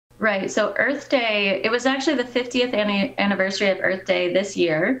Right. So Earth Day, it was actually the 50th anniversary of Earth Day this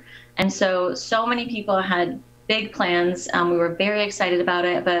year. And so many people had big plans. We were very excited about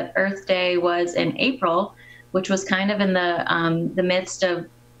it, but Earth Day was in April, which was kind of in the midst of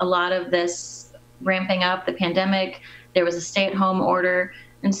a lot of this ramping up the pandemic. There was a stay-at-home order.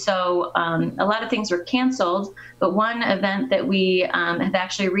 And so a lot of things were canceled. But one event that we have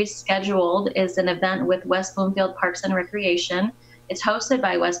actually rescheduled is an event with West Bloomfield Parks and Recreation. It's hosted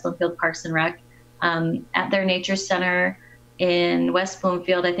by West Bloomfield Parks and Rec at their nature center in West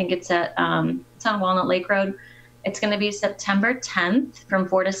Bloomfield. I think it's on Walnut Lake Road. It's going to be September 10th from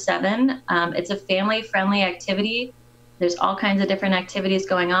 4 to 7. It's a family-friendly activity. There's all kinds of different activities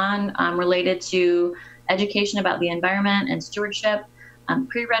going on related to education about the environment and stewardship.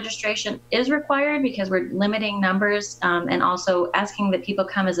 Pre-registration is required because we're limiting numbers and also asking that people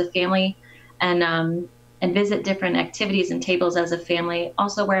come as a family and visit different activities and tables as a family.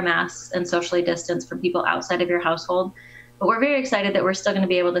 Also wear masks and socially distance from people outside of your household. But we're very excited that we're still going to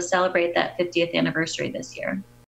be able to celebrate that 50th anniversary this year.